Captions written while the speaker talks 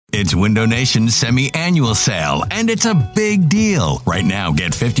It's Window Nation's semi-annual sale, and it's a big deal. Right now,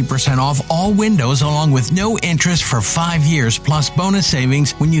 get 50% off all windows along with no interest for 5 years plus bonus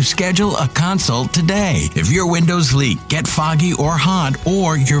savings when you schedule a consult today. If your windows leak, get foggy or hot,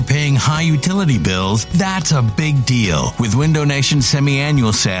 or you're paying high utility bills, that's a big deal. With Window Nation's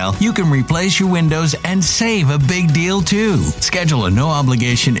semi-annual sale, you can replace your windows and save a big deal too. Schedule a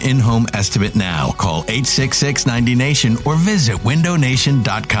no-obligation in-home estimate now. Call 866-90NATION or visit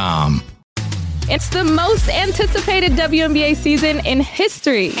windownation.com. It's the most anticipated WNBA season in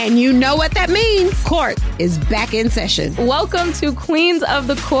history. And you know what that means. Court is back in session. Welcome to Queens of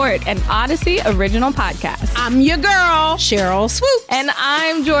the Court, an Odyssey original podcast. I'm your girl, Cheryl Swoop. And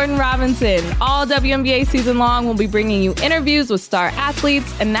I'm Jordan Robinson. All WNBA season long, we'll be bringing you interviews with star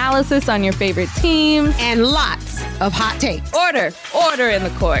athletes, analysis on your favorite teams, and lots of hot takes. Order in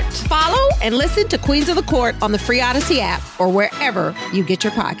the court. Follow and listen to Queens of the Court on the free Odyssey app or wherever you get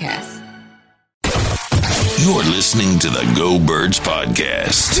your podcasts. You're listening to the Go Birds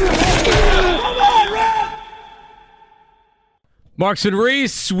podcast. Marks and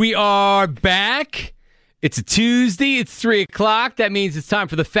Reese, we are back. It's a Tuesday. It's 3 o'clock. That means it's time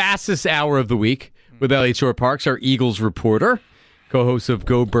for the fastest hour of the week with Elliot Shore-Parks, our Eagles reporter, co-host of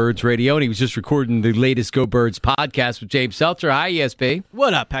Go Birds Radio, and he was just recording the latest Go Birds podcast with James Seltzer. Hi, ESP.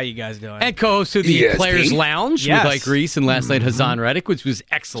 What up? How you guys doing? And co-host of the Players Lounge with Ike Reese and last night Hazan Reddick, which was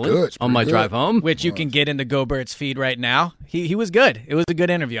excellent on my drive home. Which you can get in the Go Birds feed right now. He was good. It was a good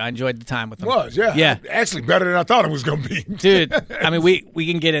interview. I enjoyed the time with him. It was, yeah. Actually better than I thought it was going to be. Dude, I mean, we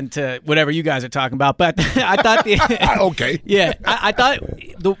can get into whatever you guys are talking about, but I thought okay. Yeah, I thought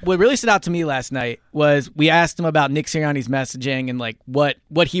what really stood out to me last night was we asked him about Nick Sirianni's messaging and like what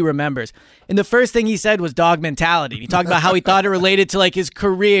he remembers. And the first thing he said was dog mentality. He talked about how he thought it related to like his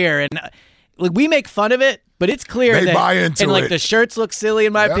career, and like we make fun of it, but it's clear they that buy into and like it. the shirts look silly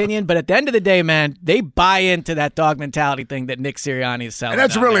in my opinion, but at the end of the day, man, they buy into that dog mentality thing that Nick Sirianni is selling. And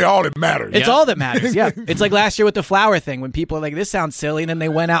that's really all that matters. It's all that matters, yeah. It's like last year with the flower thing when people are like, this sounds silly, and then they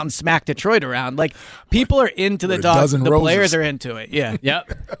went out and smacked Detroit around. Like, people are into the dog. The players are into it, yeah.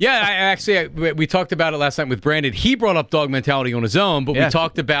 Yep. Yeah, we talked about it last night with Brandon. He brought up dog mentality on his own, but we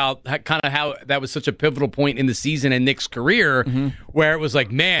talked about kind of how that was such a pivotal point in the season and Nick's career where it was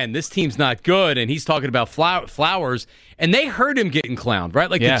like, man, this team's not good, and he's talking about flowers. And they heard him getting clowned, right?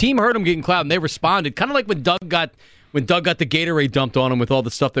 Like the team heard him getting clowned, and they responded. Kind of like when Doug got the Gatorade dumped on him with all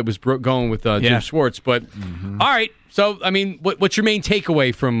the stuff that was going with Jim Schwartz. But all right, so I mean, what's your main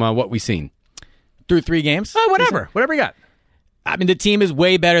takeaway from what we've seen through 3 games? Whatever you got. I mean, the team is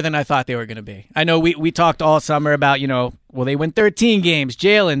way better than I thought they were going to be. I know we talked all summer about they win 13 games,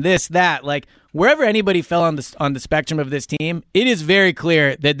 Jalen, this, that, like. Wherever anybody fell on the spectrum of this team, it is very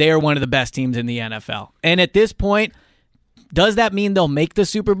clear that they are one of the best teams in the NFL. And at this point, does that mean they'll make the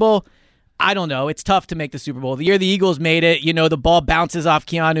Super Bowl? I don't know. It's tough to make the Super Bowl. The year the Eagles made it, the ball bounces off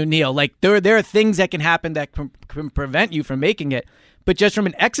Keanu Neal. Like there are things that can happen that can prevent you from making it. But just from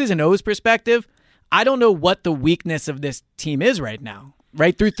an X's and O's perspective, I don't know what the weakness of this team is right now.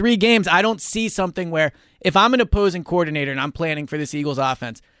 Right through 3 games, I don't see something where if I'm an opposing coordinator and I'm planning for this Eagles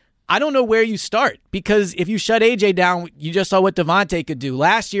offense, I don't know where you start, because if you shut AJ down, you just saw what Devontae could do.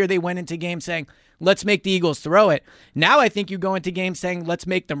 Last year, they went into games saying, let's make the Eagles throw it. Now I think you go into games saying, let's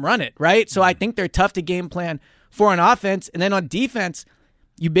make them run it, right? So I think they're tough to game plan for an offense. And then on defense,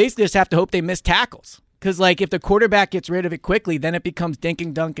 you basically just have to hope they miss tackles. Because like if the quarterback gets rid of it quickly, then it becomes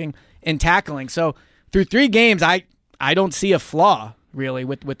dinking, dunking, and tackling. So through 3 games, I don't see a flaw, really,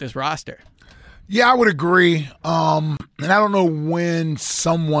 with this roster. Yeah, I would agree. And I don't know when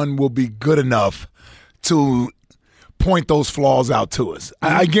someone will be good enough to point those flaws out to us.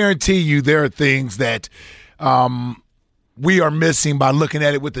 I guarantee you there are things that we are missing by looking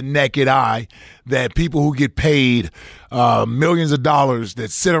at it with the naked eye, that people who get paid millions of dollars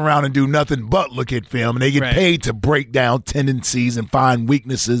that sit around and do nothing but look at film, and they get paid to break down tendencies and find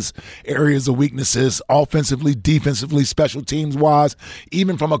weaknesses, areas of weaknesses, offensively, defensively, special teams wise,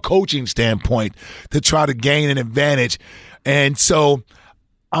 even from a coaching standpoint, to try to gain an advantage. And so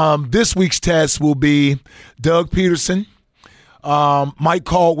this week's test will be Doug Peterson, Mike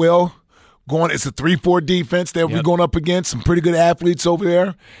Caldwell. It's a 3-4 defense that we're going up against, some pretty good athletes over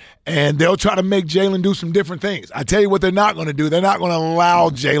there, and they'll try to make Jalen do some different things. I tell you what they're not going to do. They're not going to allow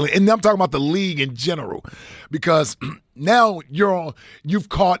Jalen, and I'm talking about the league in general, because now you've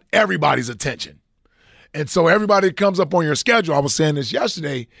caught everybody's attention. And so everybody that comes up on your schedule, I was saying this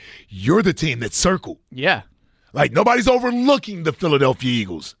yesterday, you're the team that's circled. Yeah. Like nobody's overlooking the Philadelphia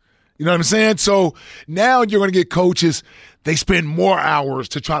Eagles. You know what I'm saying? So now you're going to get coaches, they spend more hours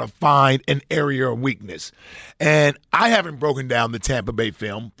to try to find an area of weakness. And I haven't broken down the Tampa Bay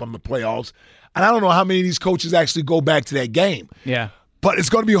film from the playoffs, and I don't know how many of these coaches actually go back to that game. Yeah. But it's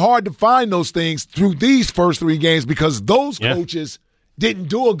going to be hard to find those things through these first 3 games because those coaches didn't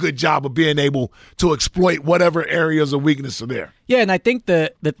do a good job of being able to exploit whatever areas of weakness are there. Yeah, and I think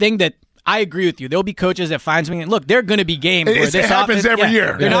the thing that I agree with you. There'll be coaches that find something. Look, there are going to be games where this happens every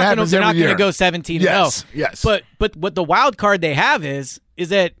year. They're not going to go 17-0. Yes. But what the wild card they have is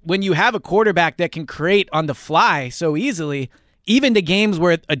that when you have a quarterback that can create on the fly so easily, even the games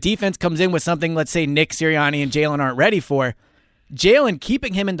where a defense comes in with something, let's say Nick Sirianni and Jalen aren't ready for, Jalen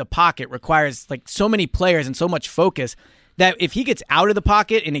keeping him in the pocket requires like so many players and so much focus that if he gets out of the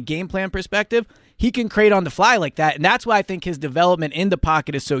pocket in a game plan perspective, he can create on the fly like that. And that's why I think his development in the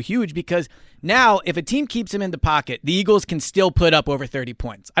pocket is so huge, because now if a team keeps him in the pocket, the Eagles can still put up over 30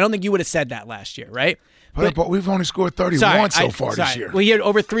 points. I don't think you would have said that last year, right? But we've only scored 31 so far this year. Well, he had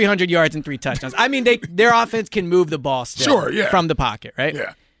over 300 yards and 3 touchdowns. I mean, their offense can move the ball still from the pocket, right?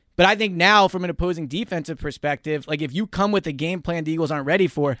 Yeah. But I think now, from an opposing defensive perspective, like if you come with a game plan the Eagles aren't ready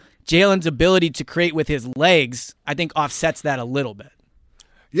for, Jalen's ability to create with his legs, I think offsets that a little bit.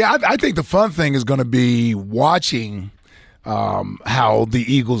 Yeah, I think the fun thing is going to be watching how the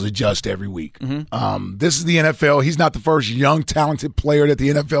Eagles adjust every week. Mm-hmm. This is the NFL. He's not the first young, talented player that the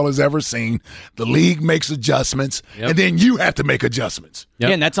NFL has ever seen. The league makes adjustments, and then you have to make adjustments. Yep.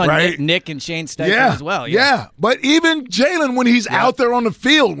 Yeah, and that's on Nick and Shane Steichen as well. Yeah, but even Jalen, when he's out there on the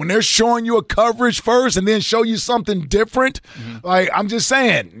field, when they're showing you a coverage first and then show you something different, like I'm just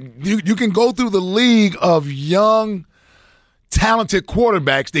saying, you can go through the league of young, talented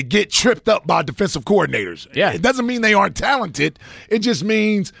quarterbacks that get tripped up by defensive coordinators. Yeah. It doesn't mean they aren't talented. It just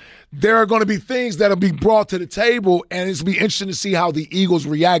means there are going to be things that will be brought to the table, and it's going to be interesting to see how the Eagles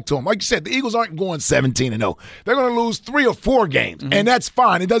react to them. Like you said, the Eagles aren't going 17-0. They're going to lose 3 or 4 games, and that's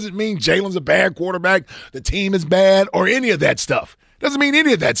fine. It doesn't mean Jalen's a bad quarterback, the team is bad, or any of that stuff. Doesn't mean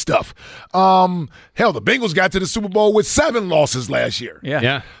any of that stuff. Hell, the Bengals got to the Super Bowl with 7 losses last year.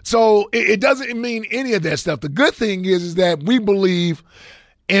 Yeah. So it doesn't mean any of that stuff. The good thing is that we believe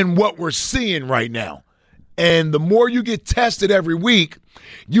in what we're seeing right now. And the more you get tested every week,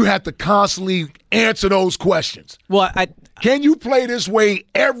 you have to constantly answer those questions. Well, can you play this way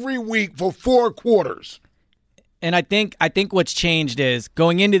every week for 4 quarters? And I think what's changed is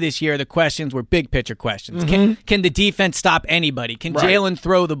going into this year, the questions were big picture questions. Can the defense stop anybody? Can Jalen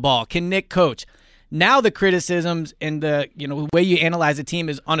throw the ball? Can Nick coach? Now the criticisms and the way you analyze a team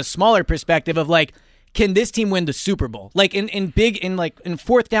is on a smaller perspective of like, can this team win the Super Bowl? Like in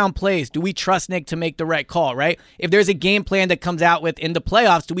 4th down plays, do we trust Nick to make the right call, right? If there's a game plan that comes out with in the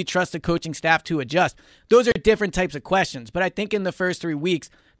playoffs, do we trust the coaching staff to adjust? Those are different types of questions. But I think in the first 3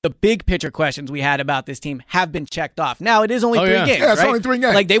 weeks, the big picture questions we had about this team have been checked off. Now, it is only 3 games, Yeah, it's right? only 3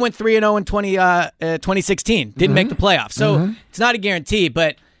 games. Like, they went 3-0 in 2016. Didn't make the playoffs. So, it's not a guarantee,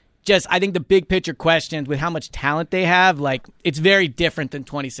 but just I think the big picture questions with how much talent they have, like, it's very different than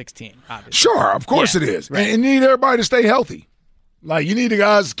 2016, obviously. Sure, of course it is. Right. And you need everybody to stay healthy. Like, you need the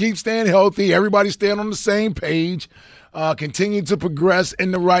guys to keep staying healthy, everybody staying on the same page, continue to progress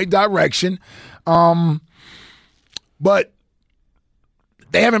in the right direction. But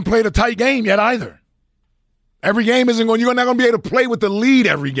they haven't played a tight game yet either. Every game isn't going. You're not going to be able to play with the lead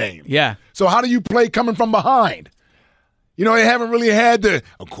every game. Yeah. So how do you play coming from behind? They haven't really had to.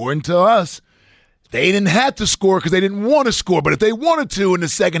 According to us, they didn't have to score because they didn't want to score. But if they wanted to in the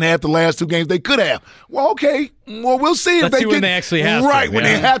second half, the last 2 games, they could have. Well, okay. Well, we'll see if when they actually have right to. When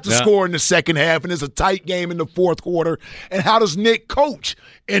they have to score in the second half, and it's a tight game in the 4th quarter. And how does Nick coach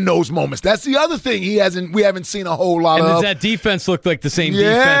in those moments? That's the other thing we haven't seen a whole lot of. And does that defense look like the same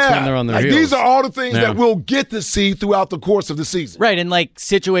defense when they're on their heels? These are all the things that we'll get to see throughout the course of the season. Right, and like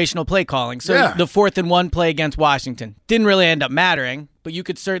situational play calling. So the 4th and 1 play against Washington didn't really end up mattering, but you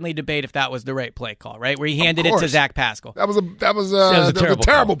could certainly debate if that was the right play call, right? Where he handed it to Zach Pascal. That was a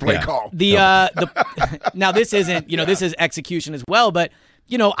terrible play call. Now this isn't, this is execution as well, but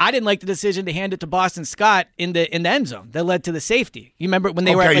I didn't like the decision to hand it to Boston Scott in the end zone that led to the safety. You remember when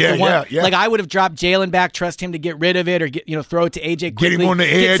they were at the one? Yeah. Like I would have dropped Jalen back, trust him to get rid of it, or throw it to AJ quickly, get him on the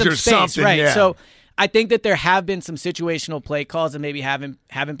edge or space, something. Right. Yeah. So I think that there have been some situational play calls that maybe haven't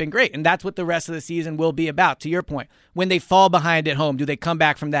been great, and that's what the rest of the season will be about. To your point, when they fall behind at home, do they come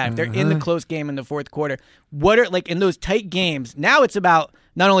back from that? If they're in the close game in the 4th quarter, what are like in those tight games? Now it's about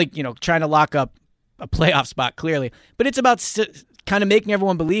not only trying to lock up a playoff spot clearly, but it's about kind of making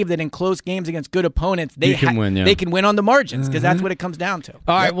everyone believe that in close games against good opponents, they can win, yeah. They can win on the margins because that's what it comes down to.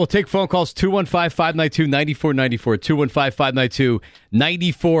 All right, we'll take phone calls 215-592-9494,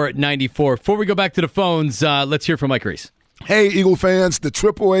 215-592-9494. Before we go back to the phones, let's hear from Mike Reese. Hey, Eagle fans, the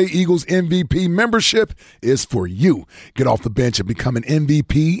AAA Eagles MVP membership is for you. Get off the bench and become an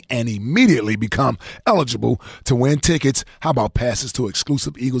MVP and immediately become eligible to win tickets. How about passes to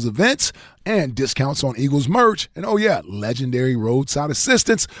exclusive Eagles events and discounts on Eagles merch? And oh yeah, legendary roadside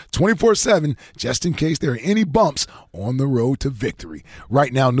assistance 24/7 just in case there are any bumps on the road to victory.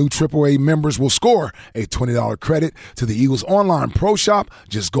 Right now, new AAA members will score a $20 credit to the Eagles online pro shop.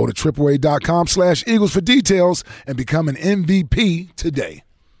 Just go to AAA.com/Eagles for details and become an MVP today.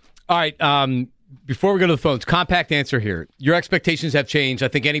 All right, before we go to the phones, compact answer here. Your expectations have changed. I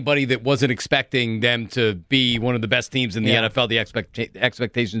think anybody that wasn't expecting them to be one of the best teams in the NFL, the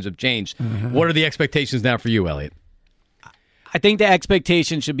expectations have changed. What are the expectations now for you, Elliot? I think the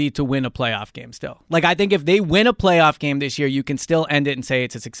expectation should be to win a playoff game still. Like, I think if they win a playoff game this year, you can still end it and say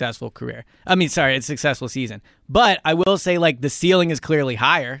it's a successful career. It's a successful season. But I will say, like, the ceiling is clearly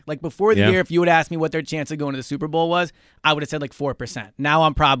higher. Like, before the year, if you would ask me what their chance of going to the Super Bowl was, I would have said, like, 4%. Now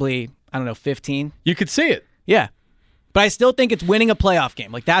I'm probably, 15. You could see it. Yeah. But I still think it's winning a playoff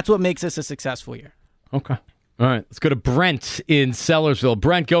game. Like, that's what makes this a successful year. Okay. All right. Let's go to Brent in Sellersville.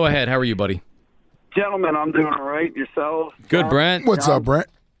 Brent, go ahead. How are you, buddy? Gentlemen, I'm doing all right. Yourselves? Good, Brent. What's up, Brent?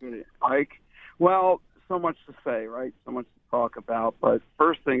 Ike. Well, so much to say, right? So much to talk about. But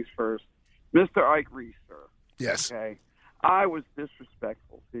first things first, Mr. Ike Reese, sir. Yes. Okay. I was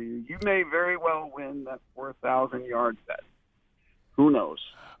disrespectful to you. You may very well win that 4,000-yard bet. Who knows?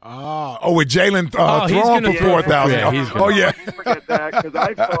 With Jalen throwing for 4,000. Yeah, forget that because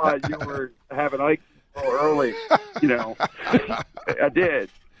I thought you were having Ike so early. I did.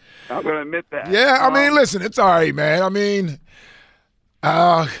 I'm going to admit that. Yeah, listen, it's all right, man.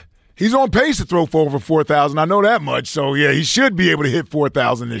 He's on pace to throw for over 4,000. I know that much. So, yeah, he should be able to hit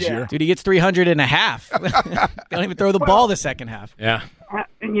 4,000 this year. Dude, he gets 300 and a half. They don't even throw the ball the second half. Yeah.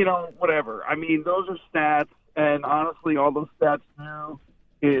 And, whatever. Those are stats, and honestly, all those stats do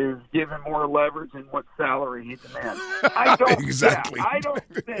is giving more leverage in what salary he demands. I don't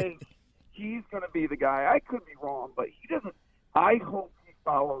think he's going to be the guy. I could be wrong, but he doesn't. I hope he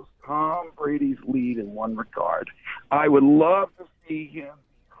follows Tom Brady's lead in one regard. I would love to see him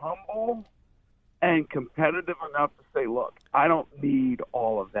be humble and competitive enough to say, look, I don't need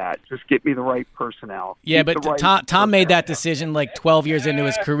all of that. Just get me the right personnel. Yeah, but Tom made that decision like 12 years into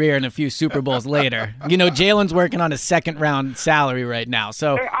his career and a few Super Bowls later. Jalen's working on a second-round salary right now.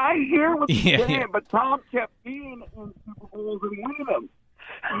 So I hear what you're saying, but Tom kept being in Super Bowls and winning them.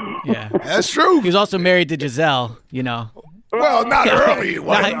 Yeah. That's true. He was also married to Giselle, Well, not early.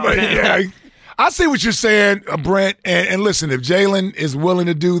 But yeah. I see what you're saying, Brent. And listen, if Jalen is willing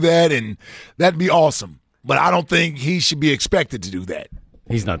to do that, and that'd be awesome. But I don't think he should be expected to do that.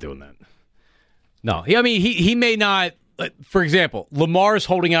 He's not doing that. No. He may not. For example, Lamar's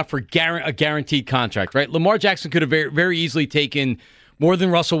holding out for a guaranteed contract, right? Lamar Jackson could have very, very easily taken more than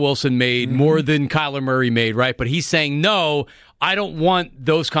Russell Wilson made, more than Kyler Murray made, right? But he's saying, no, I don't want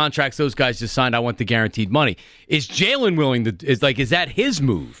those contracts those guys just signed. I want the guaranteed money. Is Jalen willing to? Is that his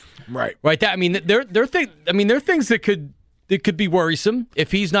move? Right. There are things that could be worrisome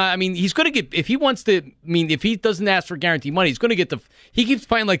if he's not. He's going to get if he wants to. If he doesn't ask for guaranteed money, he's going to get He keeps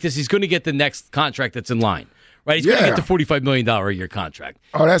playing like this. He's going to get the next contract that's in line. Right, he's going to get the $45 million a year contract.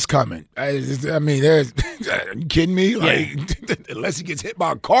 Oh, that's coming. Are you kidding me? Unless he gets hit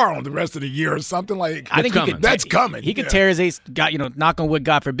by a car on the rest of the year or something I think that's coming. He could tear his ace. Knock on wood,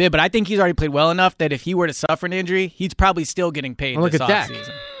 God forbid. But I think he's already played well enough that if he were to suffer an injury, he's probably still getting paid this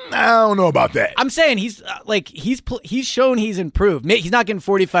offseason. I don't know about that. I'm saying he's shown he's improved. He's not getting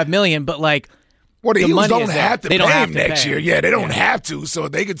 $45 million, but the Eagles don't have to pay him next year. Yeah, they don't have to, so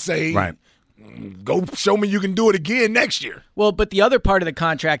they could say, right. Go show me you can do it again next year. Well, but the other part of the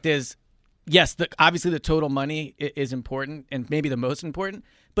contract is, yes, obviously the total money is important and maybe the most important,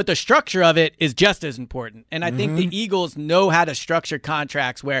 but the structure of it is just as important. And I think the Eagles know how to structure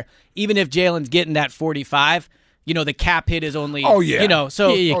contracts where even if Jalen's getting that 45, the cap hit is only,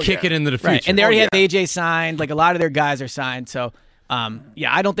 you kick it into the future. Right. And they already have AJ signed. A lot of their guys are signed. So,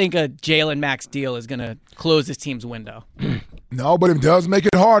 I don't think a Jalen Max deal is going to close this team's window. No, but it does make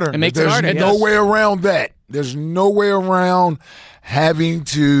it harder. It makes it harder. There's no way around that. There's no way around having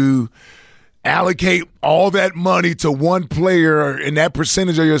to allocate all that money to one player and that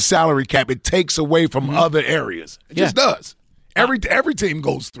percentage of your salary cap. It takes away from other areas. It just does. Every team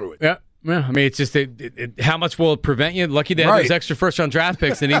goes through it. Yeah. Yeah, I mean, it's just how much will it prevent you? Lucky they have those extra first-round draft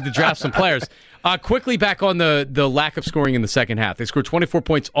picks. They need to draft some players. Quickly back on the lack of scoring in the second half. They scored 24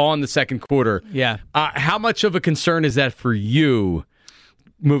 points all in the second quarter. Yeah. How much of a concern is that for you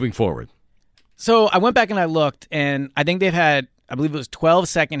moving forward? So I went back and I looked, and I think they've had, I believe it was 12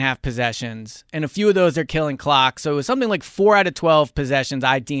 second-half possessions, and a few of those are killing clock. So it was something like 4 out of 12 possessions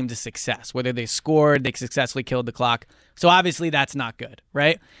I deemed a success. Whether they scored, they successfully killed the clock. So obviously that's not good,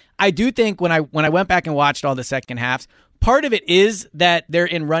 right? I do think when I went back and watched all the second halves, part of it is that they're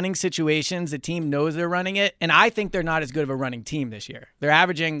in running situations. The team knows they're running it, and I think they're not as good of a running team this year.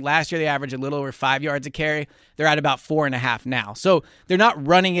 Last year they averaged a little over 5 yards a carry. They're at about 4.5 now. So they're not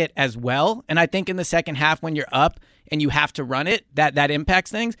running it as well, and I think in the second half when you're up and you have to run it, that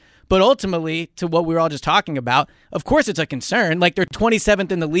impacts things. But ultimately, to what we were all just talking about, of course it's a concern. Like, they're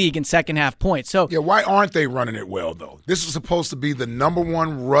 27th in the league in second-half points. So yeah, why aren't they running it well, though? This is supposed to be the number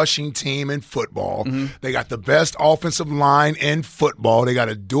one rushing team in football. Mm-hmm. They got the best offensive line in football. They got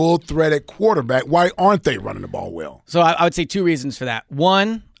a dual threat at quarterback. Why aren't they running the ball well? So I would say 2 reasons for that.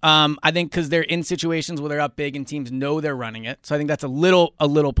 One, I think because they're in situations where they're up big and teams know they're running it. So I think that's a little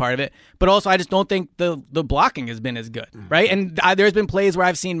part of it. But also, I just don't think the blocking has been as good, right? And there's been plays where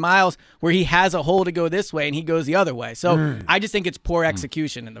I've seen Miles where he has a hole to go this way and he goes the other way. So I just think it's poor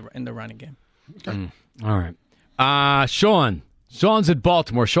execution in the running game. Okay. All right. Sean's at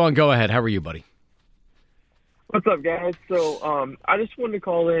Baltimore. Sean, go ahead. How are you, buddy? What's up, guys? So I just wanted to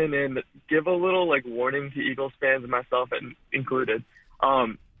call in and give a little warning to Eagles fans and myself included.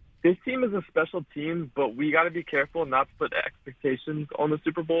 This team is a special team, but we got to be careful not to put expectations on the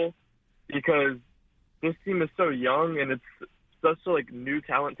Super Bowl because this team is so young and it's such a new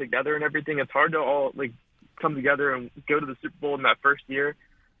talent together and everything. It's hard to all come together and go to the Super Bowl in that first year.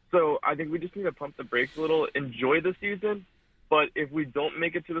 So I think we just need to pump the brakes a little, enjoy the season. But if we don't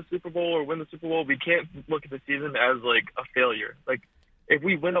make it to the Super Bowl or win the Super Bowl, we can't look at the season as a failure. If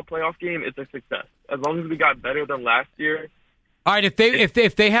we win a playoff game, it's a success. As long as we got better than last year. All right,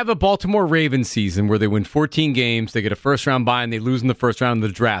 if they have a Baltimore Ravens season where they win 14 games, they get a first-round bye, and they lose in the first round of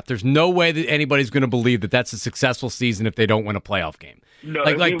the draft, there's no way that anybody's going to believe that that's a successful season if they don't win a playoff game. No,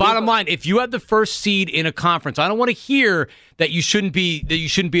 Bottom line, if you have the first seed in a conference, I don't want to hear that you shouldn't be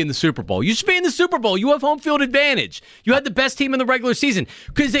in the Super Bowl. You should be in the Super Bowl. You have home field advantage. You had the best team in the regular season.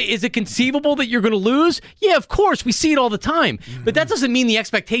 Because is it conceivable that you're going to lose? Yeah, of course. We see it all the time. But that doesn't mean the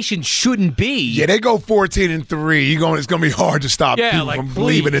expectation shouldn't be. Yeah, they go 14-3. It's going to be hard to stop people from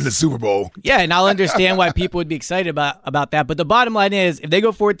believing in the Super Bowl. Yeah, and I'll understand why people would be excited about that. But the bottom line is, if they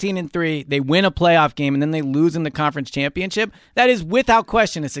go 14-3, they win a playoff game, and then they lose in the conference championship, that is without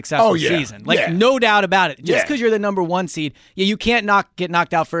question a successful season. No doubt about it. Just because you're the number one seed, you can't get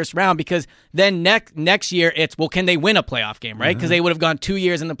knocked out first round because then next year it's, can they win a playoff game, right? Because they would have gone 2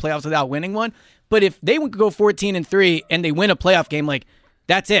 years in the playoffs without winning one. But if they would go 14-3 and they win a playoff game,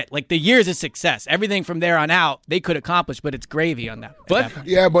 that's it. The year's a success. Everything from there on out they could accomplish, but it's gravy on that.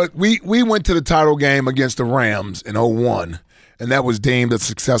 But we went to the title game against the Rams in 2001. And that was deemed a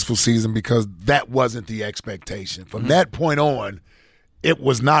successful season because that wasn't the expectation. From that point on, it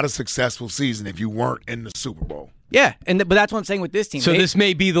was not a successful season if you weren't in the Super Bowl. Yeah, but that's what I'm saying with this team. So this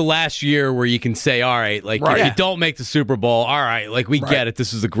may be the last year where you can say, all right, if you don't make the Super Bowl, all right, we get it.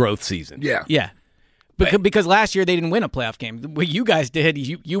 This is a growth season. Yeah. Yeah. Because last year they didn't win a playoff game. What you guys did,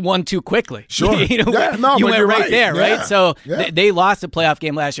 you won too quickly. Sure. You went right there, right? So they lost a playoff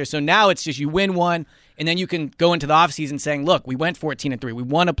game last year. So now it's just you win one, and then you can go into the offseason saying, look, we went 14-3. We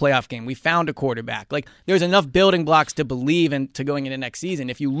won a playoff game. We found a quarterback. There's enough building blocks to believe into going into next season.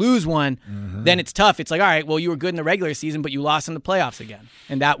 If you lose one, then it's tough. It's all right, well, you were good in the regular season, but you lost in the playoffs again.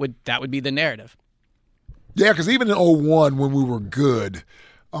 And that would be the narrative. Yeah, because even in 2001 when we were good,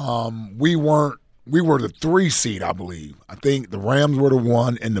 we were the 3 seed, I believe. I think the Rams were the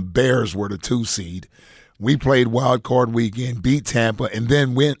 1 and the Bears were the 2 seed. We played wild card weekend, beat Tampa, and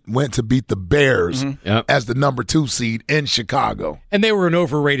then went to beat the Bears as the number 2 seed in Chicago. And they were an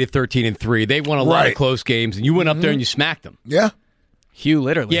overrated 13-3. They won a lot of close games, and you went up there and you smacked them. Yeah. Hugh,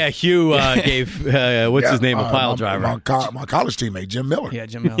 literally. Yeah, Hugh gave what's his name, a pile driver. My college teammate, Jim Miller. Yeah,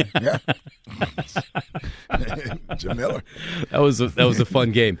 Jim Miller. Yeah, Jim Miller. That was a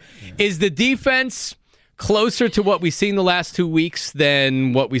fun game. Is the defense closer to what we've seen the last 2 weeks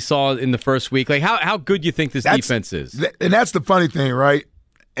than what we saw in the first week? How good do you think this defense is? And that's the funny thing, right?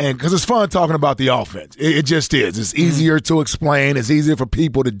 And because it's fun talking about the offense. It just is. It's easier to explain. It's easier for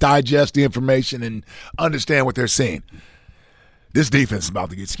people to digest the information and understand what they're seeing. This defense is about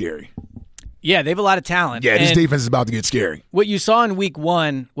to get scary. Yeah, they have a lot of talent. Yeah, this defense is about to get scary. What you saw in week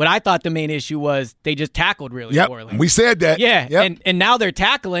 1, what I thought the main issue was they just tackled really poorly. We said that. Yeah, and now they're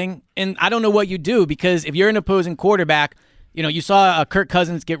tackling, and I don't know what you do, because if you're an opposing quarterback, you saw Kirk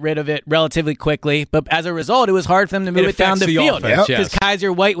Cousins get rid of it relatively quickly, but as a result, it was hard for them to move it down the field because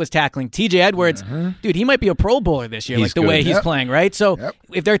Kaiser White was tackling. TJ Edwards, dude, he might be a Pro Bowler this year, the way he's playing, right? So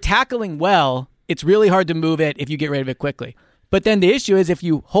if they're tackling well, it's really hard to move it if you get rid of it quickly. But then the issue is if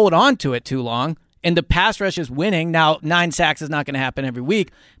you hold on to it too long and the pass rush is winning, now 9 sacks is not going to happen every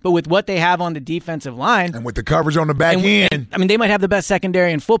week, but with what they have on the defensive line. And with the coverage on the back end. They might have the best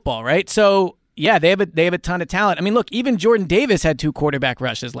secondary in football, right? So, yeah, they have a ton of talent. Look, even Jordan Davis had 2 quarterback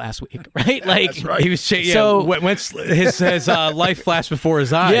rushes last week, right? That's right. He was so his life flashed before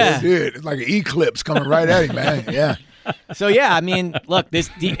his eyes. Yeah. Dude, it's like an eclipse coming right at him, man. Yeah. So, yeah, look,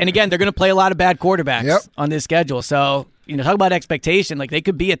 and again, they're going to play a lot of bad quarterbacks on this schedule. So, talk about expectation. Like, they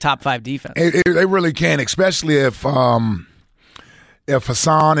could be a top 5 defense. They really can, especially if Hassan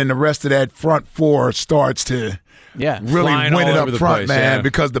and the rest of that front 4 starts to really win it up front, man,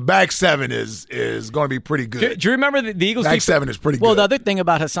 because the back 7 is going to be pretty good. Do you remember the Eagles? Back 7 is pretty good. Well, the other thing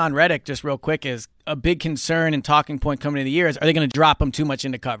about Hassan Reddick, just real quick, is a big concern and talking point coming into the year is, are they going to drop him too much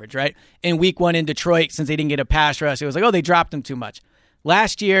into coverage, right? In week 1 in Detroit, since they didn't get a pass rush, it was like, oh, they dropped him too much.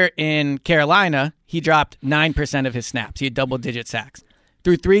 Last year in Carolina, he dropped 9% of his snaps. He had double-digit sacks.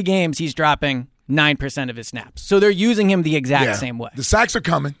 Through 3 games, he's dropping 9% of his snaps. So they're using him the exact same way. The sacks are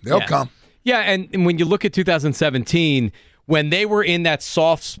coming. They'll come. Yeah, and when you look at 2017, when they were in that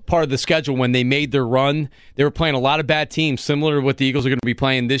soft part of the schedule, when they made their run, they were playing a lot of bad teams, similar to what the Eagles are going to be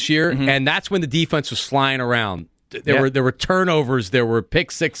playing this year, and that's when the defense was flying around. There were turnovers, there were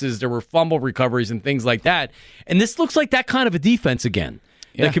pick sixes, there were fumble recoveries and things like that. And this looks like that kind of a defense again.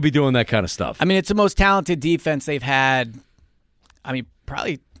 Yeah. That could be doing that kind of stuff. It's the most talented defense they've had,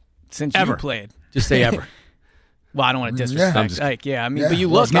 probably since you played. Just say ever. Well, I don't want to disrespect. But you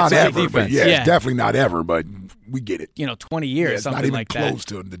look at not ever, defense. It's definitely not ever, but we get it. 20 years, something like that. Not even close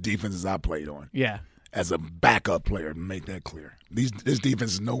to the defenses I played on. Yeah. As a backup player, to make that clear. This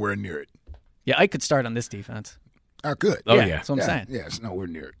defense is nowhere near it. Yeah, I could start on this defense. I could. Oh, yeah. That's what I'm saying. Yeah, it's nowhere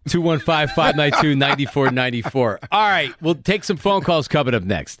near it. 215-592-9494. All right, we'll take some phone calls coming up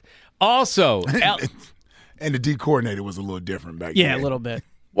next. Also, and the D coordinator was a little different back then. Yeah, a little bit.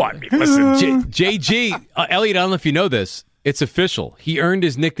 What? Listen, JG, Elliot, I don't know if you know this. It's official. He earned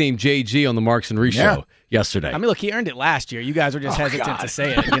his nickname JG on the Marks and Reese show yesterday. Look, he earned it last year. You guys were just hesitant to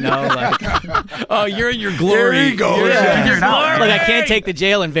say it, Oh, you're in your glory. There he goes. Your glory. Look, I can't take the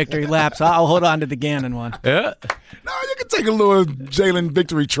Jalen victory lap, so I'll hold on to the Gannon one. Yeah. No, you can take a little Jalen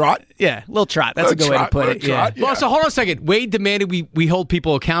victory trot. Yeah, little trot. That's a good way to put it. Yeah. Well, so hold on a second. Wade demanded we hold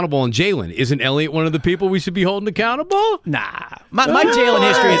people accountable on Jalen. Isn't Elliot one of the people we should be holding accountable? Nah. My Jalen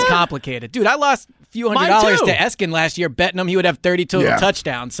history is complicated. Dude, I lost a few $100 to Eskin last year betting him he would have 30 total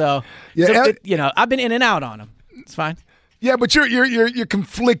touchdowns. So, I've been in and out on him. It's fine. Yeah, but you're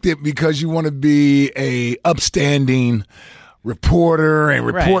conflicted because you want to be a upstanding reporter and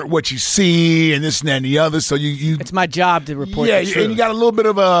report what you see and this and that and the other. So you it's my job to report. Yeah, the truth. And you got a little bit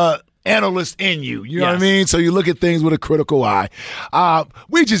of a analyst in you. You know what I mean? So you look at things with a critical eye.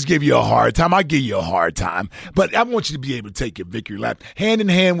 We just give you a hard time. I give you a hard time. But I want you to be able to take your victory lap hand in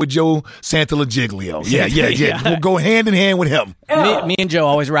hand with Joe Santamagiglio. Yeah. We'll go hand in hand with him. Me and Joe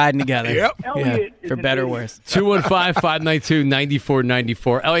always riding together. Yep. Yeah, for better or worse.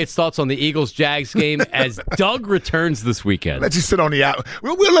 215-592-9494. Elliot's thoughts on the Eagles-Jags game as Doug returns this weekend. Let you sit on the out.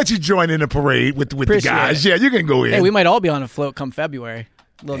 We'll let you join in the parade with the guys. Yeah, you can go in. Hey, we might all be on a float come February.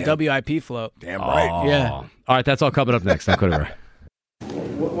 Little WIP float. Damn right. Yeah. All right, that's all coming up next. What kind of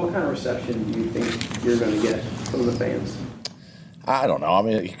reception do you think you're going to get from the fans? I don't know.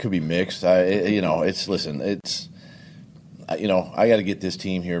 It could be mixed. I got to get this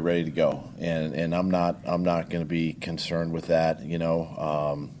team here ready to go, and I'm not going to be concerned with that. You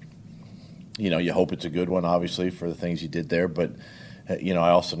hope it's a good one, obviously, for the things you did there, but. I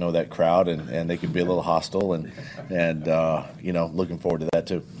also know that crowd, and they can be a little hostile, and looking forward to that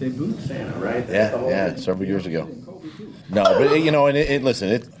too. They booed Santa, right? Yeah, several years ago. No, but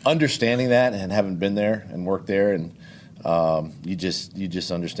listen, understanding that and having been there and worked there, and you just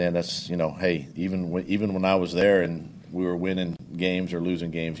understand that's hey, even when I was there and we were winning games or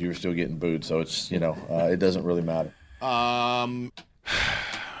losing games, you were still getting booed. So it's it doesn't really matter.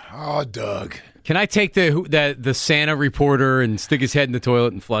 Doug. Can I take the Santa reporter and stick his head in the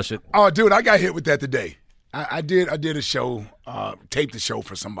toilet and flush it? Oh, dude, I got hit with that today. I did a show, taped the show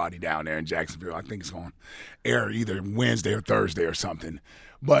for somebody down there in Jacksonville. I think it's on air either Wednesday or Thursday or something.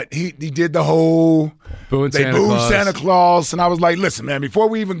 But he did the whole booed Santa Claus, and I was like, listen, man, before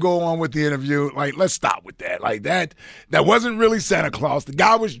we even go on with the interview, like, let's stop with that. Like that wasn't really Santa Claus. The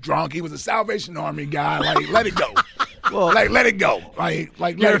guy was drunk. He was a Salvation Army guy. Like, let it go. Well, let it go. Like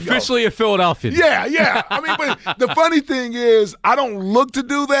you're officially a Philadelphian. Yeah. I mean, but the funny thing is, I don't look to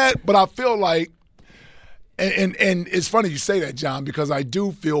do that, but I feel like. And it's funny you say that, John, because I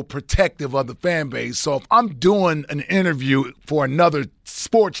do feel protective of the fan base. So if I'm doing an interview for another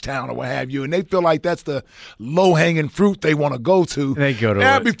sports town or what have you, and they feel like that's the low-hanging fruit they want to go to. They go to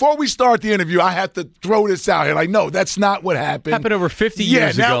it. Before we start the interview, I have to throw this out here. Like, no, that's not what happened. Happened over 50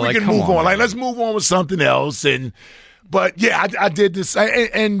 years ago. Yeah, now we can move on. Like, let's move on with something else. But, yeah, I did this.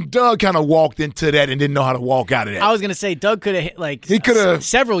 And Doug kind of walked into that and didn't know how to walk out of that. I was going to say, Doug could have, he could have.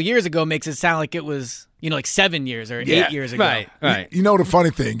 Several years ago makes it sound like it was, like 7 years or 8 years ago. Right. You know, the funny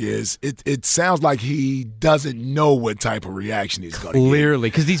thing is, it sounds like he doesn't know what type of reaction he's going to get. Clearly,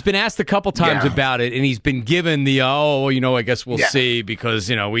 because he's been asked a couple times about it, and he's been given the, I guess we'll see because,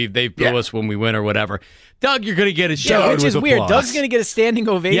 they boo us when we win or whatever. Doug, you're going to get a show. Which is weird. Doug's going to get a standing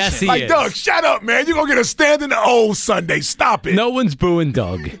ovation. Yes, he is. Doug, shut up, man. You're going to get a standing Sunday. Stop it. No one's booing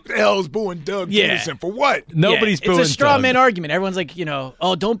Doug. Who the hell's booing Doug Peterson for what? Nobody's booing Doug. It's a straw man argument. Everyone's like,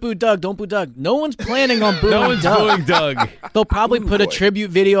 don't boo Doug, don't boo Doug. No one's planning on booing Doug. No one's booing Doug. They'll probably put a tribute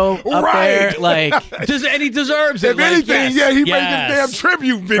video up there. And he deserves it. If anything, he made a damn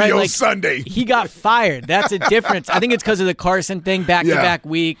tribute video Sunday. He got fired. That's a difference. I think it's because of the Carson thing, back-to-back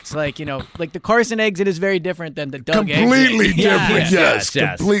weeks. The Carson exit is very different than the Doug completely exit. Different. Yes,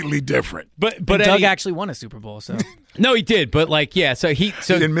 completely different. But Doug actually won a Super Bowl, so. No, he did, but so he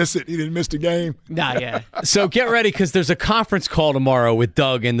didn't miss it. He didn't miss the game. Nah, yeah. So get ready because there's a conference call tomorrow with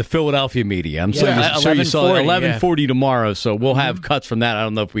Doug and the Philadelphia media. I'm sure you saw 11:40 tomorrow. So we'll have cuts from that. I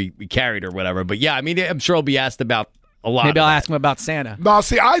don't know if we carried or whatever, but yeah, I mean, I'm sure he'll be asked about a lot. Maybe I'll ask him about Santa. No,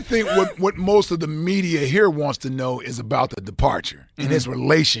 see, I think what most of the media here wants to know is about the departure and his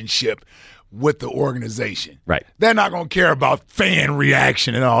relationship with the organization. Right. They're not going to care about fan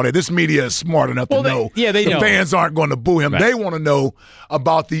reaction and all that. This media is smart enough to know they know. Fans aren't going to boo him. Right. They want to know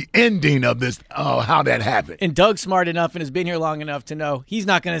about the ending of this, how that happened. And Doug's smart enough and has been here long enough to know he's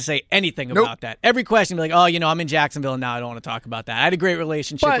not going to say anything about that. Every question will be like, I'm in Jacksonville and now I don't want to talk about that. I had a great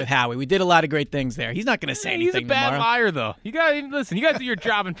relationship with Howie. We did a lot of great things there. He's not going to say anything tomorrow. He's a bad liar, though. You got to listen. You got to do your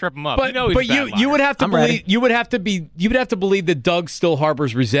job and trip him up. But you would have to believe you would have to believe that Doug still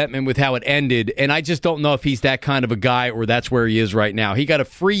harbors resentment with how it ended, and I just don't know if he's that kind of a guy or that's where he is right now. He got a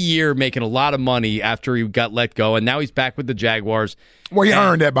free year making a lot of money after he got let go, and now he's back with the Jaguars. Well, he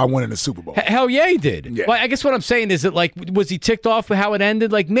earned that by winning the Super Bowl. Hell yeah, he did. Yeah. Well, I guess what I'm saying is that, was he ticked off with how it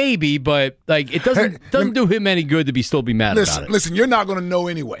ended? Maybe, but it doesn't do him any good to still be mad about it. Listen, you're not going to know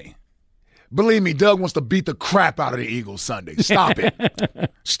anyway. Believe me, Doug wants to beat the crap out of the Eagles Sunday. Stop it.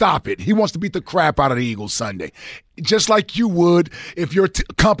 Stop it. He wants to beat the crap out of the Eagles Sunday. Just like you would if your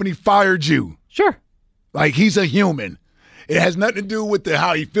company fired you. Sure. He's a human. It has nothing to do with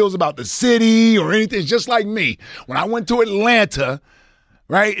how he feels about the city or anything. It's just like me. When I went to Atlanta,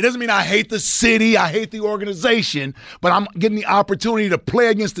 right, it doesn't mean I hate the city, I hate the organization, but I'm getting the opportunity to play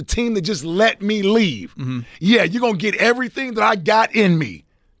against the team that just let me leave. Mm-hmm. Yeah, you're going to get everything that I got in me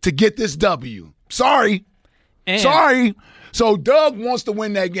to get this W. Sorry. So Doug wants to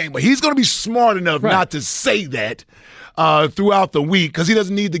win that game, but he's going to be smart enough not to say that throughout the week because he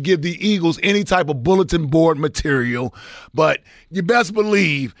doesn't need to give the Eagles any type of bulletin board material. But you best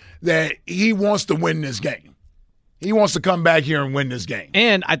believe that he wants to win this game. He wants to come back here and win this game.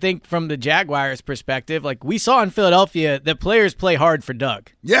 And I think from the Jaguars' perspective, we saw in Philadelphia, that players play hard for Doug.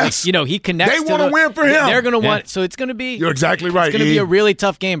 Yes. He connects They want to win for him. They're going to want – so it's going to be – You're exactly right, It's going to be a really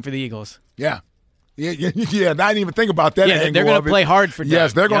tough game for the Eagles. Yeah. Yeah, I didn't even think about that angle. They're going to play hard for Doug.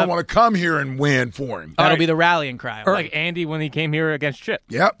 Yes, they're going to want to come here and win for him. That'll be the rallying cry. Or like Andy when he came here against Chip.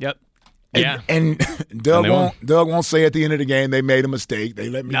 Yep. And Doug won't say at the end of the game they made a mistake. They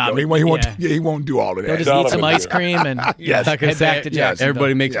let me go. He won't do all of that. He'll just eat some ice cream and head back to Jacksonville.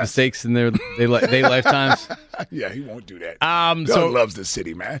 Everybody makes mistakes in their lifetimes. Yeah, he won't do that. Doug loves the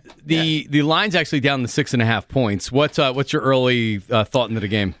city, man. The line's actually down to 6.5 points. What's your early thought into the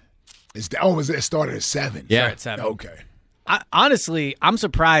game? It started at 7. Yeah, at 7. Okay. Honestly, I'm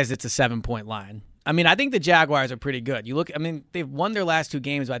surprised it's a 7-point line. I mean, I think the Jaguars are pretty good. They've won their last 2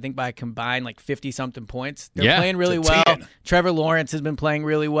 games, I think, by a combined 50-something points. They're playing really well. 10. Trevor Lawrence has been playing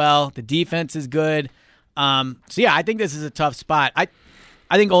really well. The defense is good. I think this is a tough spot.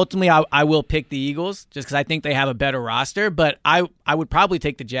 I think ultimately I will pick the Eagles just because I think they have a better roster, but I would probably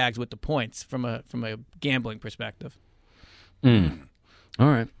take the Jags with the points from a gambling perspective. All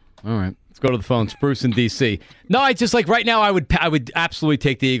right. Let's go to the phones. Bruce in D.C. No, I just like right now I would absolutely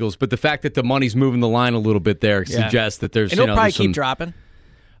take the Eagles, but the fact that the money's moving the line a little bit there suggests that there's and it'll probably keep dropping.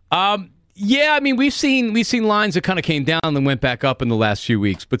 Yeah, I mean we've seen lines that kind of came down and went back up in the last few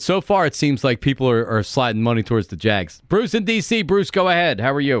weeks, but so far it seems like people are sliding money towards the Jags. Bruce in D.C. Bruce, go ahead.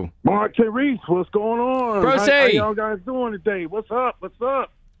 How are you? Mark Reese, what's going on? Bruce, how y'all guys doing today? What's up?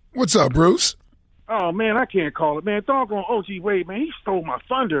 What's up, Bruce? Oh, man, I can't call it, man. Doggone O.G. Wade, man, he stole my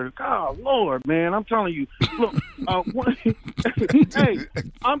thunder. God, Lord, man, I'm telling you. Look, hey,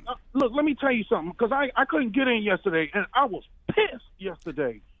 look, let me tell you something, because I couldn't get in yesterday, and I was pissed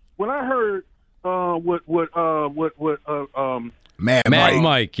yesterday when I heard Mad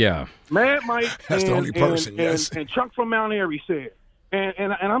Mike, yeah. Mad Mike. That's the only person, yes. And Chuck from Mount Airy said.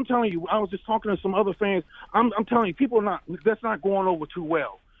 And I'm telling you, I was just talking to some other fans. I'm telling you, that's not going over too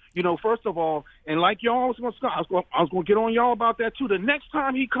well. You know, first of all, and like y'all was going to get on y'all about that too. The next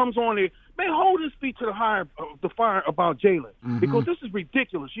time he comes on there, man, hold his feet to the fire about Jalen, because this is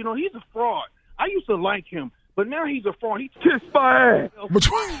ridiculous. You know, he's a fraud. I used to like him, but now he's a fraud. He kissed my ass.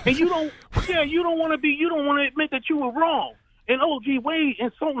 And you don't want to admit that you were wrong. And O.G. Wade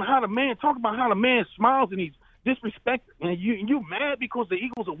insulting talk about how the man smiles and he's disrespected, and you mad because the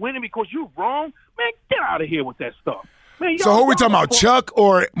Eagles are winning because you're wrong? Man, get out of here with that stuff. Man, so who are we talking about, Chuck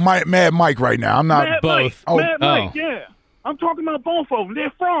or Mad Mike right now? I'm not both. Mad Mike, yeah. I'm talking about both of them.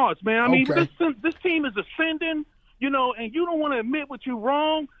 They're frauds, man. I mean, this team is ascending, you know, and you don't want to admit what you're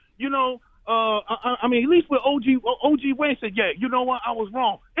wrong, you know. I mean, at least with OG Wayne said, yeah, you know what, I was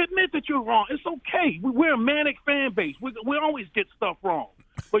wrong. Admit that you're wrong. It's okay. We're a manic fan base. We always get stuff wrong.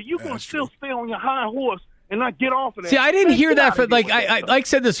 But you can still stay on your high horse and not get off of that. See, I didn't hear that from, I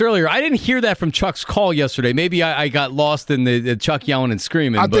said this earlier, I didn't hear that from Chuck's call yesterday. Maybe I got lost in the Chuck yelling and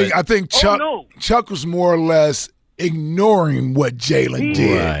screaming. I think Chuck was more or less ignoring what Jalen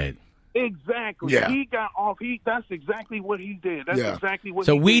did. Right. Exactly. Yeah. He got off. That's exactly what he did. That's exactly what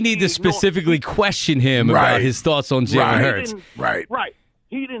so he did. So we need to specifically question him about his thoughts on Jalen Hurts. Right.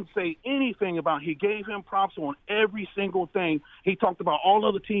 He didn't say anything about. He gave him props on every single thing. He talked about all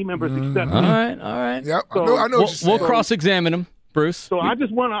other team members except him. All right. Yep. So, I know we'll cross-examine him, Bruce. So I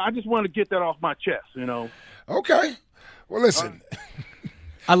just want to get that off my chest, you know. Okay. Well, listen.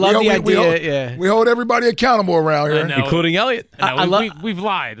 I love the idea. We hold everybody accountable around here, including Elliot. We've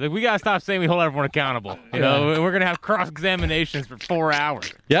lied. Like, we gotta stop saying we hold everyone accountable. You know, we're gonna have cross examinations for 4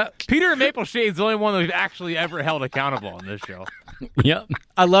 hours. Yeah, Peter Mapleshade's the only one that we've actually ever held accountable on this show. Yep.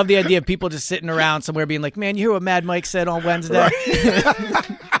 I love the idea of people just sitting around somewhere being like, "Man, you hear what Mad Mike said on Wednesday?" Right.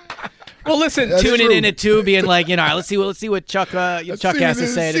 Well, listen, tuning in at 2, being like, you know, let's see what Chuck has to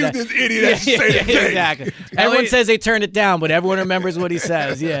say today. What this idiot has to say today. Exactly. Everyone says they turned it down, but everyone remembers what he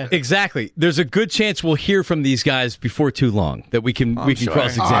says. Yeah, exactly. There's a good chance we'll hear from these guys before too long that we can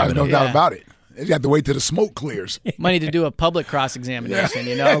cross-examine. No doubt about it. You have to wait till the smoke clears. Might need to do a public cross-examination.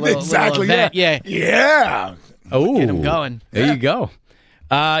 You know, a little event. Yeah. Oh, get them going. There you go.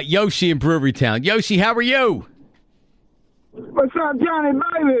 Yoshi in Brewery Town. Yoshi, how are you? What's up, Johnny,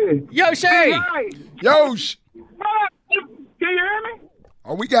 baby? Yoshi! Right. Yosh! Can you hear me?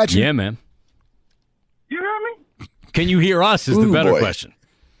 Oh, we got you. Yeah, man. You hear me? Can you hear us is the better question.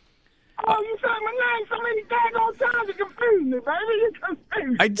 Oh, you said my name so many daggone times you confused me, baby. You confused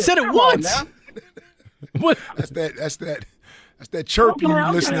me. I said it once. What? That's that chirp you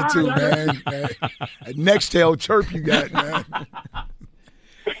listening to, man. That Nextel chirp you got, man.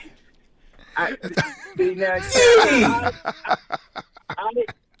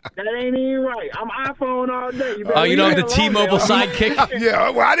 That ain't even right. I'm iPhone all day. You know the T-Mobile sidekick? Yeah,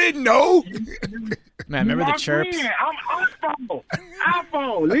 well, I didn't know. Man, remember the chirps? I'm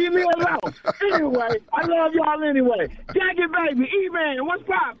iPhone. Leave me alone. Anyway, I love y'all anyway. Jackie, baby, E-Man, what's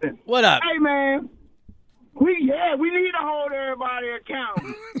poppin'? What up? Hey, man. We need to hold everybody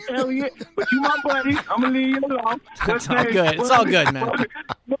accountable, Elliot. But you my buddy. I'm gonna leave you alone. It's all good. It's all good, man.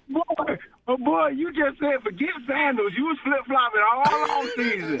 Boy, you just said forget sandals. You was flip-flopping all on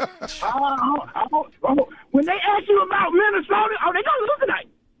season. When they asked you about Minnesota, they gonna lose tonight.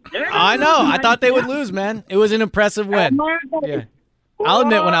 I know. I thought they would lose, man. It was an impressive win. Yeah. I'll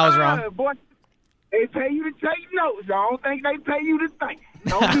admit when I was wrong. Boy, they pay you to take notes. I don't think they pay you to think.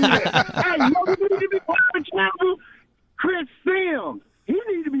 Don't do that. Hey, you know who need to be accountable? Chris Sims. He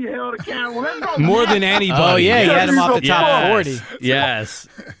needs to be held accountable. More than anybody. Oh, yeah. He had him off the top 40. Yes.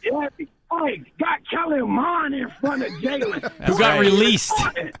 Hey, got Kellen Mond in front of Jalen. Who got released.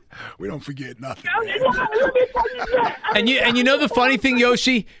 We don't forget nothing. And you know the funny thing,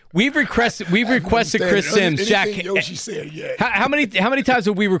 Yoshi, we've requested Chris Sims. Jack, Yoshi said, yeah. How many times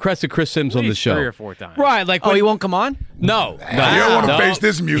have we requested Chris Sims on the show? 3 or 4 times. Right, like he won't come on? No, you don't want to face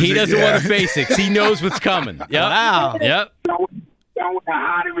this music. He doesn't want to face it. 'Cause he knows what's coming. Yep. Wow. Yep. Don't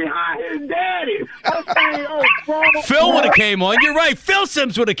hide behind his daddy. Phil would have came on. You're right. Phil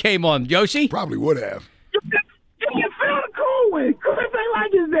Sims would have came on. Yoshi probably would have. You feel cool with Chris ain't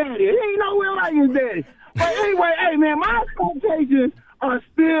like his daddy. He ain't nowhere like his daddy. But anyway, hey man, my expectations are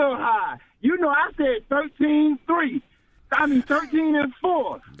still high. You know, I said 13-3. I mean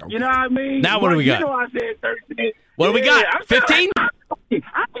 13-4. You know what I mean? Now what do we got? You know I said 13. What do we got? 15?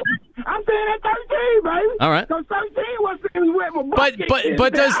 I'm saying at 13, baby. All right. So 13 was with my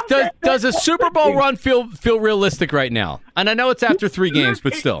But does a Super Bowl run feel realistic right now? And I know it's after 3 games,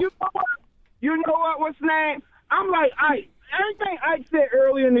 but still. You know what? What's the name? I'm like, everything I said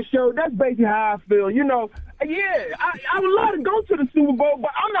earlier in the show, that's basically how I feel. You know, yeah, I would love to go to the Super Bowl,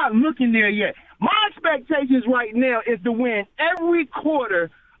 but I'm not looking there yet. My expectations right now is to win every quarter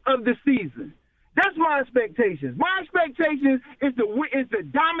of the season. That's my expectations. My expectations is to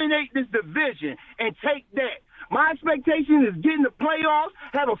dominate this division and take that. My expectation is getting the playoffs,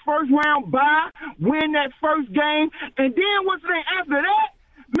 have a first-round bye, win that first game, and then what's the name after that?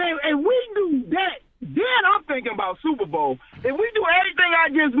 Man, if we do that, then I'm thinking about Super Bowl. If we do everything I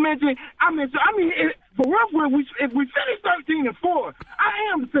just mentioned, for rough, if we finish 13-4,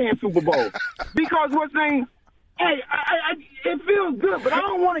 I am saying Super Bowl because what's the name? Hey, it feels good, but I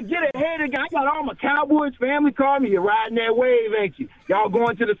don't want to get ahead again. I got all my Cowboys family calling me. You're riding that wave, ain't you? Y'all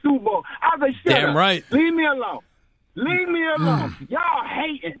going to the Super Bowl. I was like, shut Damn up. Right. Leave me alone. Leave me alone. Y'all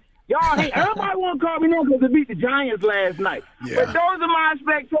hating. Everybody want to call me now because they beat the Giants last night. Yeah. But those are my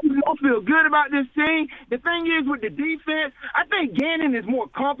expectations. I feel good about this team. The thing is, with the defense, I think Gannon is more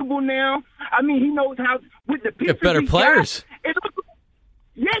comfortable now. I mean, he knows how with the pieces. Get better players. The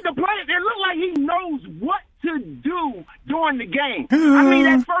players. It looked like he knows what to do during the game. I mean,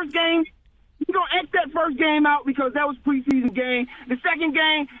 that first game, you're going to X that first game out because that was preseason game. The second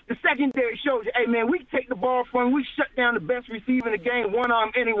game, the secondary shows you, hey, man, we take the ball from him. We shut down the best receiver in the game, one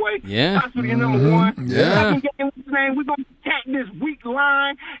arm anyway. Yeah. That's your number one. Yeah. The second game, we're going to attack this weak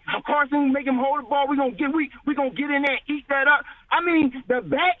line. Carson, make him hold the ball. We're going to get in there and eat that up. I mean, the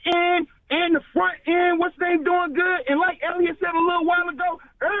back end and the front end, what's they doing good? And like Elliot said a little while ago,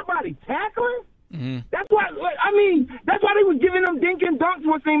 everybody tackling. Mm-hmm. That's why they were giving them dink and dunks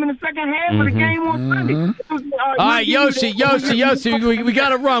what's name in the second half of the game on Sunday. All right, Yoshi, we got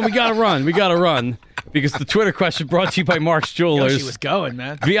to run. Because the Twitter question brought to you by Mark's Jewelers. Yoshi was going,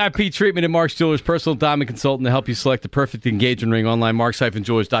 man. VIP treatment at Mark's Jewelers, personal diamond consultant to help you select the perfect engagement ring online,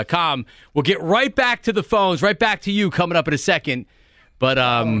 marks-jewelers.com. We'll get right back to the phones, right back to you coming up in a second.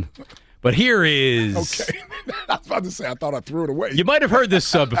 But here is... Okay. I was about to say, I thought I threw it away. You might have heard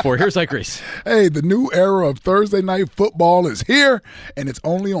this before. Here's Ike Reese. Hey, the new era of Thursday Night Football is here, and it's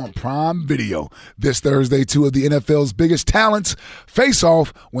only on Prime Video. This Thursday, 2 of the NFL's biggest talents face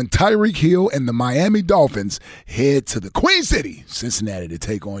off when Tyreek Hill and the Miami Dolphins head to the Queen City, Cincinnati, to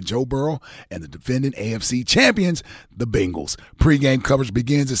take on Joe Burrow and the defending AFC champions, the Bengals. Pre-game coverage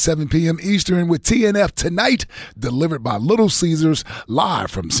begins at 7 p.m. Eastern with TNF Tonight, delivered by Little Caesars,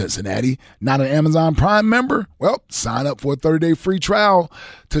 live from Cincinnati. Not an Amazon Prime member? Well, sign up for a 30-day free trial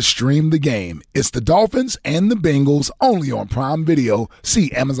to stream the game. It's the Dolphins and the Bengals only on Prime Video.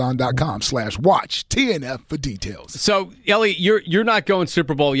 See Amazon.com/watch TNF for details. So, Elliot, you're not going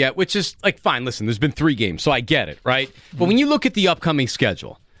Super Bowl yet, which is like fine. Listen, there's been 3 games, so I get it, right? But when you look at the upcoming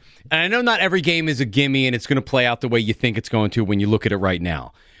schedule, and I know not every game is a gimme and it's going to play out the way you think it's going to when you look at it right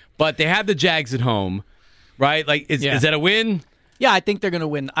now, but they have the Jags at home, right? Like, is that a win? Yeah, I think they're going to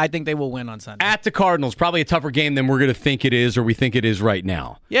win. I think they will win on Sunday. At the Cardinals, probably a tougher game than we're going to think it is or we think it is right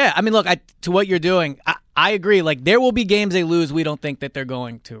now. Yeah, I mean, look, to what you're doing, I agree. Like, there will be games they lose we don't think that they're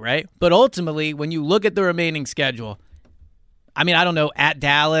going to, right? But ultimately, when you look at the remaining schedule, I mean, I don't know, at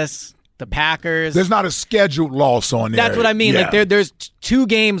Dallas, the Packers. There's not a scheduled loss on there. That's what I mean. Yeah. Like, there's 2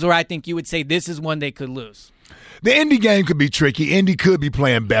 games where I think you would say this is one they could lose. The Indy game could be tricky. Indy could be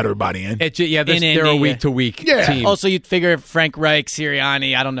playing better by the end. They're a week-to-week team. Also, you'd figure Frank Reich,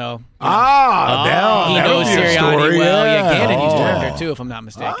 Sirianni, I don't know. He knows Sirianni well. Yeah, Gannon used to work there, too, if I'm not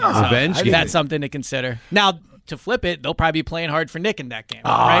mistaken. That's something to consider. Now, to flip it, they'll probably be playing hard for Nick in that game.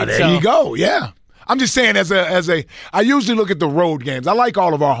 Right? There you go, yeah. I'm just saying, I usually look at the road games. I like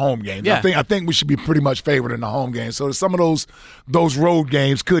all of our home games. Yeah. I think we should be pretty much favored in the home games. So some of those road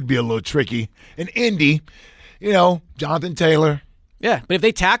games could be a little tricky. In Indy, Jonathan Taylor, Yeah, but if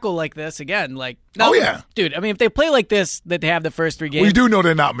they tackle like this again, dude. I mean, if they play like this, that they have the first 3 games. We do know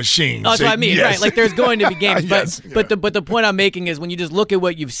they're not machines. That's what I mean, right? Like there's going to be games, Yes, but the point I'm making is when you just look at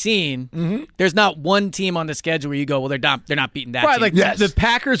what you've seen, there's not one team on the schedule where you go, well, they're not beating that. Right, team. like the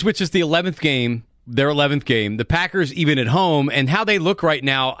Packers, which is the 11th game. Their 11th game, the Packers even at home, and how they look right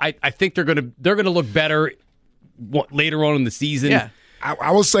now, I think they're gonna look better later on in the season. Yeah,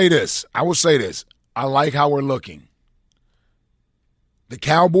 I will say this. I like how we're looking. The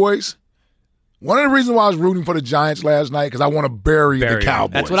Cowboys. One of the reasons why I was rooting for the Giants last night because I want to bury the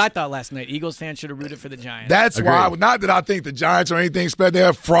Cowboys. That's what I thought last night. Eagles fans should have rooted for the Giants. That's why. Not that I think the Giants are anything special.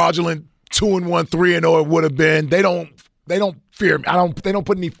 They're fraudulent 2-1, 3-0. It would have been. They don't fear me. They don't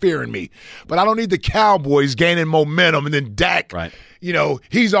put any fear in me. But I don't need the Cowboys gaining momentum and then Dak. Right.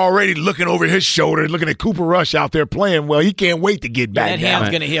 He's already looking over his shoulder, looking at Cooper Rush out there playing well. He can't wait to get back. That hand's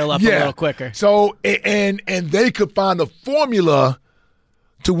going to heal up a little quicker. So and they could find a formula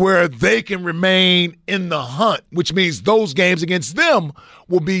to where they can remain in the hunt, which means those games against them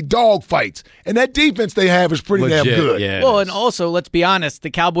will be dog fights. And that defense they have is pretty damn good. Yeah, well, and also, let's be honest,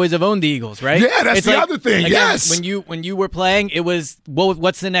 the Cowboys have owned the Eagles, right? Yeah, that's the other thing, again, yes. When you were playing, it was,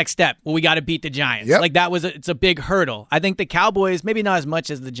 what's the next step? Well, we got to beat the Giants. Yep. Like, it's a big hurdle. I think the Cowboys, maybe not as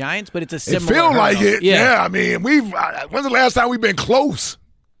much as the Giants, but it's a similar It feels hurdle. like it. Yeah, I mean, when's the last time we've been close?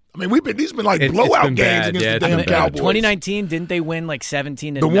 I mean, these been like blowout games against the damn Cowboys. 2019, didn't they win like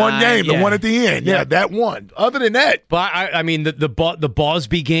 17-9? The one game, the one at the end. Yeah, that one. Other than that. But, I mean, the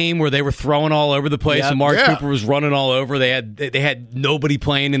Bosby game where they were throwing all over the place and Mark Cooper was running all over. They had nobody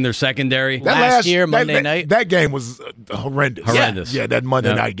playing in their secondary. Last year, Monday night. That game was horrendous. Yeah, that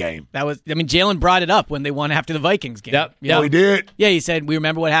Monday night game. Jalen brought it up when they won after the Vikings game. Yep. Oh, he did? Yeah, he said, we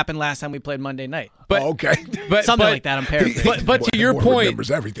remember what happened last time we played Monday night. But, okay. Something like that, I'm paraphrasing. But to your point,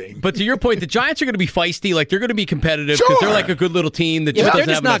 remembers everything. But to your point, the Giants are going to be feisty. Like, they're going to be competitive because they're like a good little team that just doesn't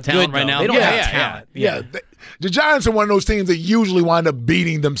have enough talent right now. They don't have talent. Yeah. The Giants are one of those teams that usually wind up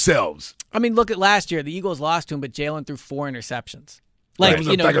beating themselves. I mean, look at last year. The Eagles lost to him, but Jalen threw 4 interceptions. It was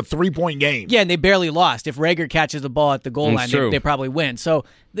like a 3-point game. Yeah, and they barely lost. If Rager catches the ball at the goal line, they probably win. So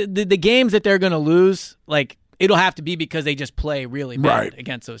the games that they're going to lose, like, it'll have to be because they just play really bad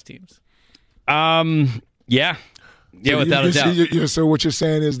against those teams. Yeah, without a doubt. So what you're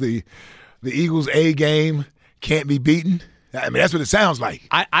saying is the Eagles' A game can't be beaten? I mean, that's what it sounds like.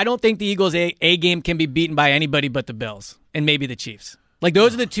 I don't think the Eagles' A game can be beaten by anybody but the Bills and maybe the Chiefs. Like,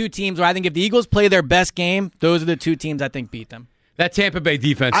 those are the 2 teams where I think if the Eagles play their best game, those are the 2 teams I think beat them. That Tampa Bay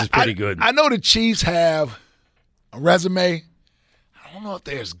defense is pretty good. I know the Chiefs have a resume. I don't know if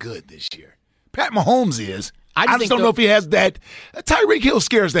they're as good this year. Pat Mahomes is. I just don't know if he has that. Tyreek Hill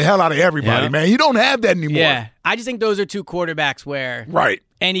scares the hell out of everybody, man. You don't have that anymore. Yeah. I just think those are 2 quarterbacks where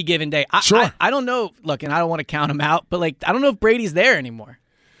any given day. I don't know. Look, and I don't want to count him out, but like I don't know if Brady's there anymore.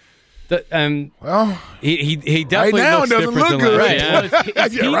 Well, he definitely right now looks doesn't different look than good.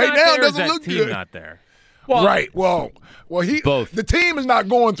 last year. Right now doesn't look good. Not there. Well, right. Well, both. The team is not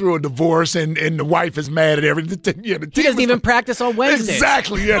going through a divorce, and the wife is mad at everything. He doesn't even practice on Wednesdays.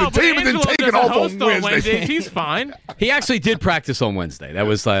 Exactly. Yeah, the team isn't taking off on Wednesdays. He's fine. He actually did practice on Wednesday. That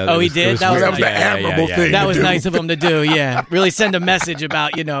was. He did. That was the admirable thing. That was nice of him to do. Yeah, really send a message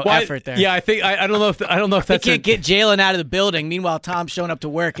about effort there. Yeah, I think I don't know if that's. He can't get Jalen out of the building. Meanwhile, Tom's showing up to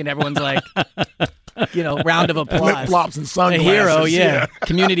work, and everyone's like. Round of applause. Flip-flops and sunglasses. A hero, yeah.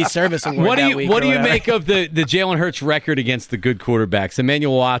 Community service award What do you week, make of the Jalen Hurts record against the good quarterbacks?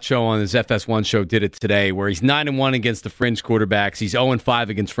 Emmanuel Acho on his FS1 show did it today, where he's 9-1 against the fringe quarterbacks. He's 0-5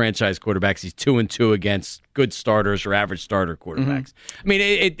 against franchise quarterbacks. He's 2-2 against good starters or average starter quarterbacks. I mean,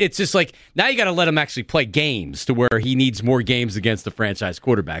 it's just like now you got to let him actually play games to where he needs more games against the franchise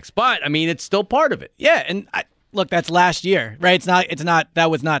quarterbacks. But I mean, it's still part of it. Yeah, and look, that's last year, right? It's not. That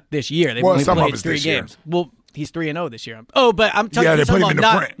was not this year. They've only played 3 games. Well, he's 3-0 this year. Oh, but I'm talking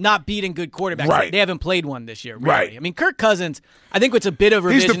about not beating good quarterbacks. Right. They haven't played one this year. Really. Right. I mean, Kirk Cousins. I think it's a bit of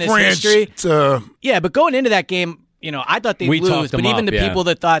revisionist history. Yeah, but going into that game, I thought they'd lose. But even the people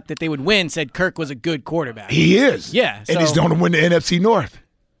that thought that they would win said Kirk was a good quarterback. He is. Yeah, and he's going to win the NFC North.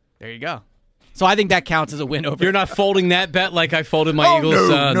 There you go. So I think that counts as a win over. You're not folding that bet like I folded my Eagles.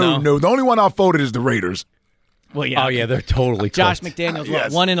 No. The only one I folded is the Raiders. Well, yeah. Oh, yeah, they're totally Josh cooked. McDaniels,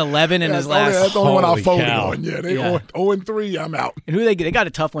 1-11 in his last. That's the only one I folded cow. on. Yeah, they 0-3. I'm out. And who they get? They got a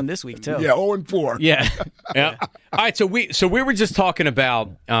tough one this week too. Yeah, 0-4. Yeah. Yeah. All right. So we were just talking about.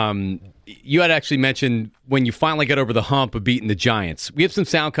 You had actually mentioned when you finally get over the hump of beating the Giants. We have some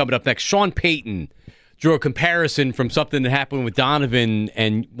sound coming up next. Sean Payton drew a comparison from something that happened with Donovan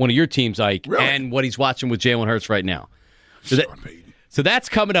and one of your teams, Ike, and what he's watching with Jalen Hurts right now. So that's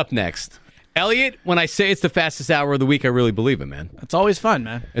coming up next. Elliot, when I say it's the fastest hour of the week, I really believe it, man. It's always fun,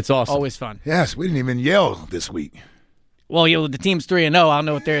 man. It's awesome. Always fun. Yes, we didn't even yell this week. Well, the team's 3-0. I don't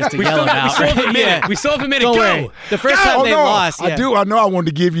know what there is to yell about. We still have a minute. Yeah. We still have a minute. Don't Go. worry. The first time they lost. I do. I know I wanted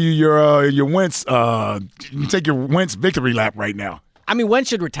to give you your Wentz. You take your Wentz victory lap right now. I mean, Wentz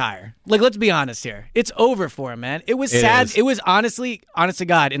should retire. Like, let's be honest here. It's over for him, man. It was sad. It was honest to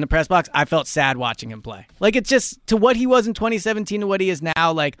God, in the press box, I felt sad watching him play. Like, it's just, to what he was in 2017 to what he is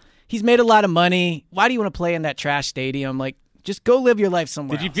now, like, he's made a lot of money. Why do you want to play in that trash stadium? Like, just go live your life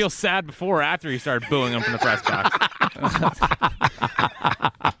somewhere Did you feel sad before or after you started booing him from the press box?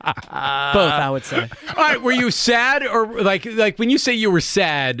 Both, I would say. All right, were you sad, or like when you say you were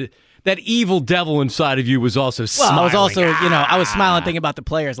sad, that evil devil inside of you was also smiling? Well, I was also, I was smiling thinking about the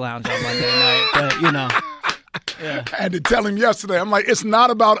Players Lounge on Monday night, but, Yeah. I had to tell him yesterday. I'm like, it's not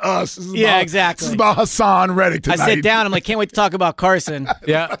about us. Exactly. This is about Hassan Reddick tonight. I sit down. I'm like, can't wait to talk about Carson.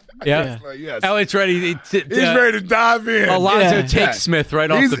 Yeah. Yes. Elliot's ready. He's ready to dive in. Alonzo takes Smith right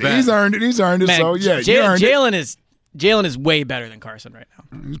off the bat. He's earned it. Man, So, yeah, Jalen is way better than Carson right now.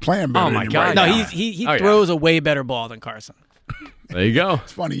 He's playing better. Oh, my God. No, he throws a way better ball than Carson. There you go.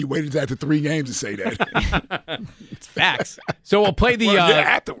 It's funny. You waited after 3 games to say that. It's facts. So we'll play the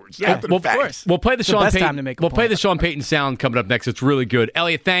afterwards. After the facts. We'll play the Sean best Payton. time to make a We'll point. play the Sean Payton sound coming up next. It's really good.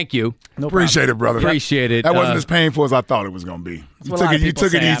 Elliot, thank you. No Appreciate it, brother. Appreciate it. That wasn't as painful as I thought it was going to be. You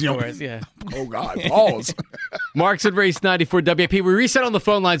took it easy on me. Yeah. Oh, God. Pause. Marks and Race 94 WAP. We reset on the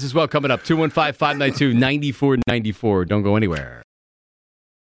phone lines as well coming up. 215-592-9494. Don't go anywhere.